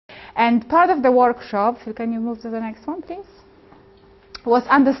And part of the workshop, can you move to the next one, please? Was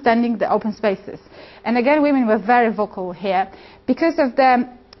understanding the open spaces. And again, women were very vocal here because of the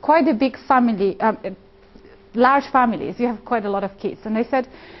quite a big family, large families. You have quite a lot of kids, and they said,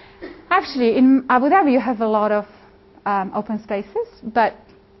 actually, in Abu Dhabi, you have a lot of open spaces, but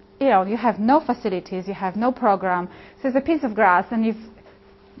you have no facilities, you have no program. So it's a piece of grass, and if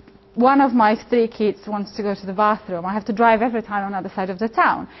one of my 3 kids wants to go to the bathroom, I have to drive every time on the other side of the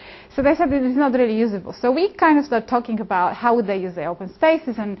town. So they said it is not really usable. So we kind of started talking about how would they use the open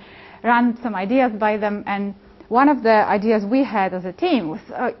spaces and ran some ideas by them. And one of the ideas we had as a team was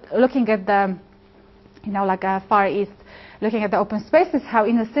looking at the, like Far East, looking at the open spaces, how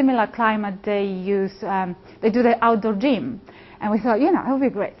in a similar climate they use, they do the outdoor gym. And we thought, it would be a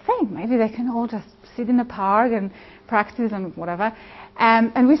great thing. Maybe they can all just sit in the park and practice and whatever.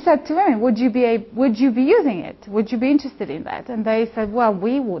 And we said to women, would you be using it? Would you be interested in that? And they said, well,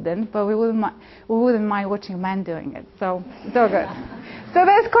 we wouldn't, but we wouldn't mind watching men doing it. So it's all good. So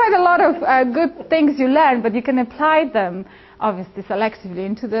there's quite a lot of good things you learn, but you can apply them, obviously, selectively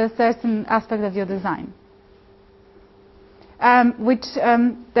into the certain aspect of your design.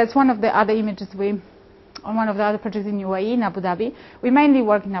 That's one of the other images on one of the other projects in UAE, in Abu Dhabi. We mainly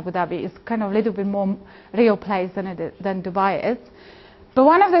work in Abu Dhabi. It's kind of a little bit more real place than Dubai is. But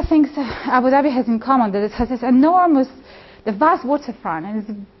one of the things Abu Dhabi has in common that it has this enormous, the vast waterfront, and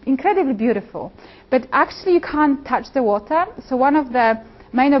it's incredibly beautiful. But actually you can't touch the water. So one of the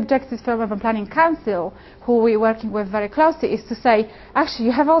main objectives for Urban Planning Council, who we're working with very closely, is to say, actually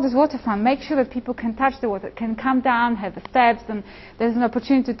you have all this waterfront, make sure that people can touch the water, can come down, have the steps, and there's an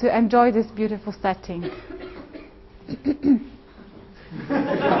opportunity to enjoy this beautiful setting.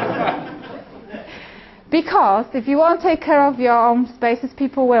 Because if you won't take care of your own spaces,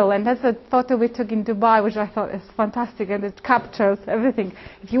 people will. And that's a photo we took in Dubai, which I thought is fantastic, and it captures everything.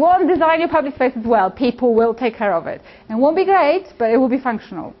 If you won't design your public spaces well, people will take care of it. It won't be great, but it will be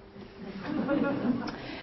functional.